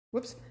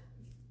Whoops.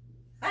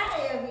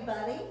 Hi,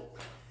 everybody.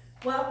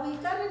 Well,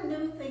 we've got a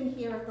new thing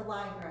here at the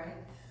library.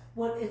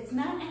 Well, it's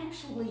not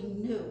actually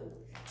new,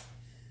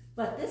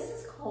 but this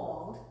is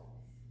called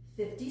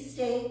 50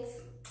 States,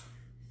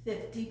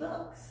 50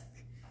 Books.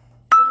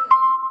 And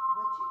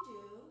what you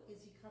do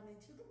is you come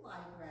into the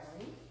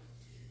library,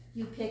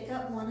 you pick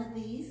up one of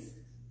these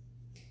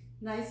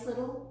nice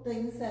little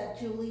things that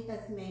Julie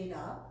has made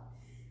up.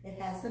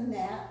 It has a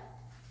map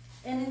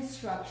and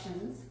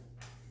instructions,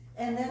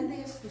 and then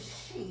there's the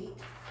sheet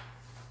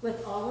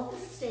with all of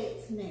the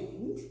states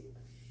named.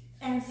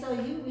 And so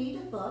you read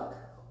a book,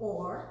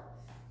 or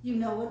you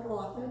know an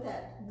author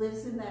that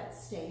lives in that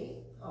state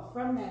or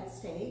from that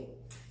state,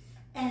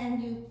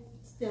 and you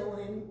fill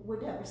in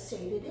whatever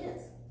state it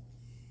is.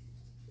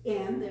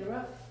 And there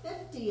are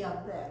 50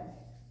 of them,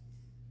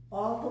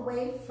 all the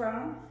way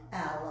from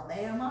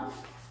Alabama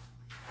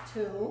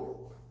to,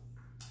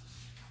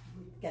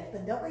 get the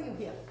W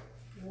here,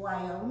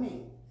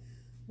 Wyoming.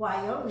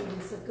 Wyoming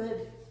is a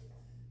good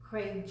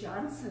Craig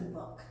Johnson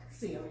book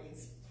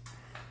series.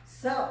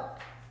 So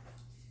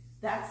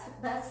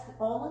that's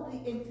all of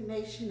the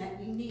information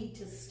that you need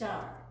to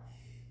start.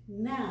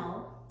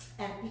 Now,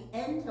 at the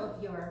end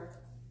of your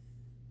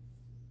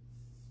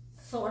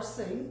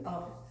sourcing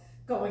of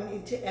going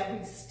into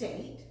every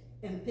state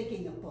and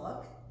picking a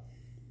book,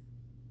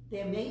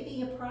 there may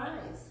be a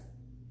prize.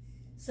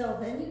 So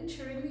then you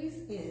turn these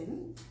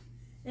in,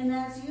 and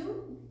as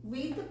you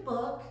read the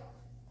book,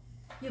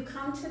 you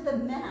come to the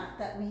map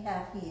that we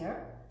have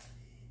here,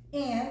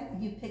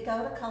 and you pick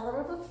out a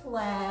color of a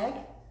flag,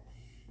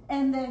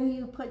 and then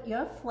you put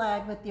your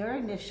flag with your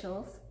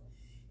initials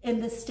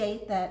in the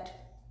state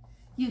that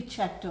you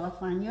checked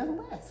off on your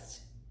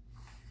list.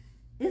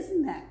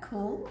 Isn't that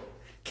cool?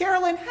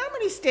 Carolyn, how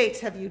many states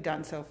have you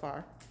done so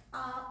far?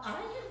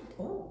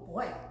 Oh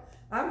boy,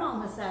 I'm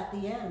almost at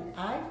the end.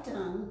 I've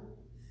done,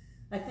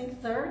 I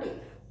think, 30.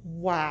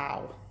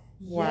 Wow.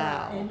 Wow.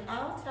 Yeah, and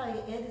I'll tell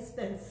you, it has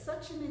been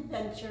such an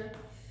adventure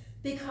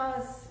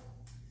because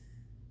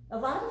a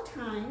lot of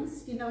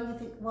times, you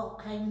think,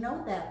 well, I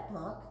know that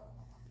book,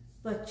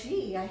 but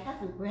gee, I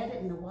haven't read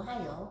it in a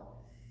while.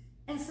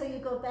 And so you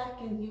go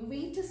back and you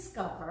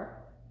rediscover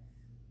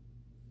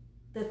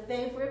the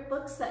favorite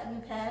books that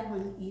you've had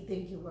when either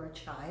you were a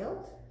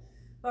child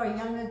or a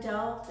young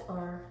adult,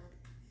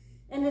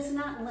 and it's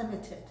not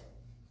limited.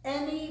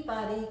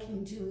 Anybody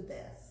can do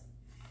this.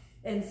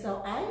 And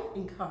so I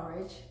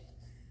encourage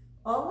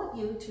all of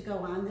you to go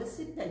on this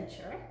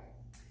adventure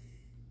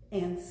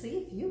and see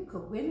if you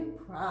could win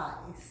a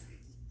prize.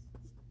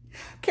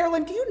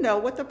 Carolyn, do you know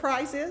what the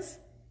prize is?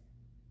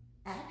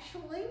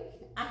 Actually,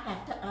 I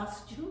have to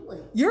ask Julie.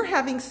 You're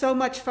having so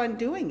much fun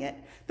doing it.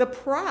 The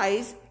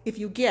prize, if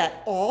you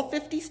get all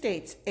 50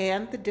 states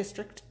and the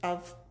District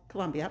of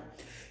Columbia,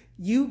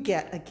 you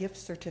get a gift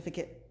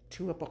certificate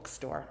to a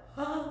bookstore.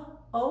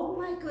 Oh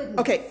my goodness.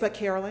 Okay, but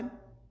Carolyn,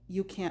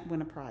 you can't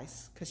win a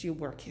prize because you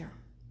work here.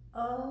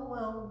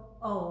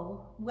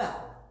 Oh,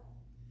 well.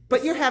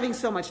 But you're having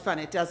so much fun,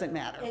 it doesn't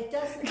matter. It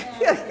doesn't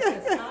matter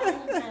because I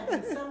am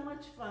having so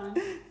much fun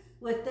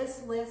with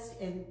this list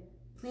and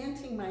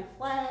planting my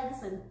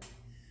flags, and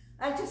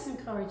I just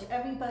encourage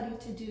everybody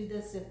to do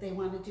this if they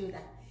want to do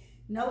that.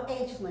 No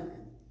age limit.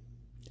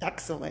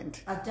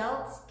 Excellent.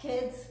 Adults,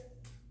 kids,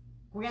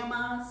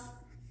 grandmas,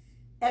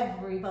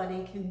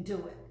 everybody can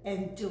do it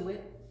and do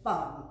it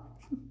fun.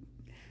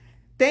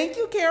 Thank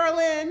you,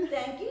 Carolyn.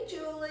 Thank you,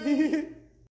 Julie.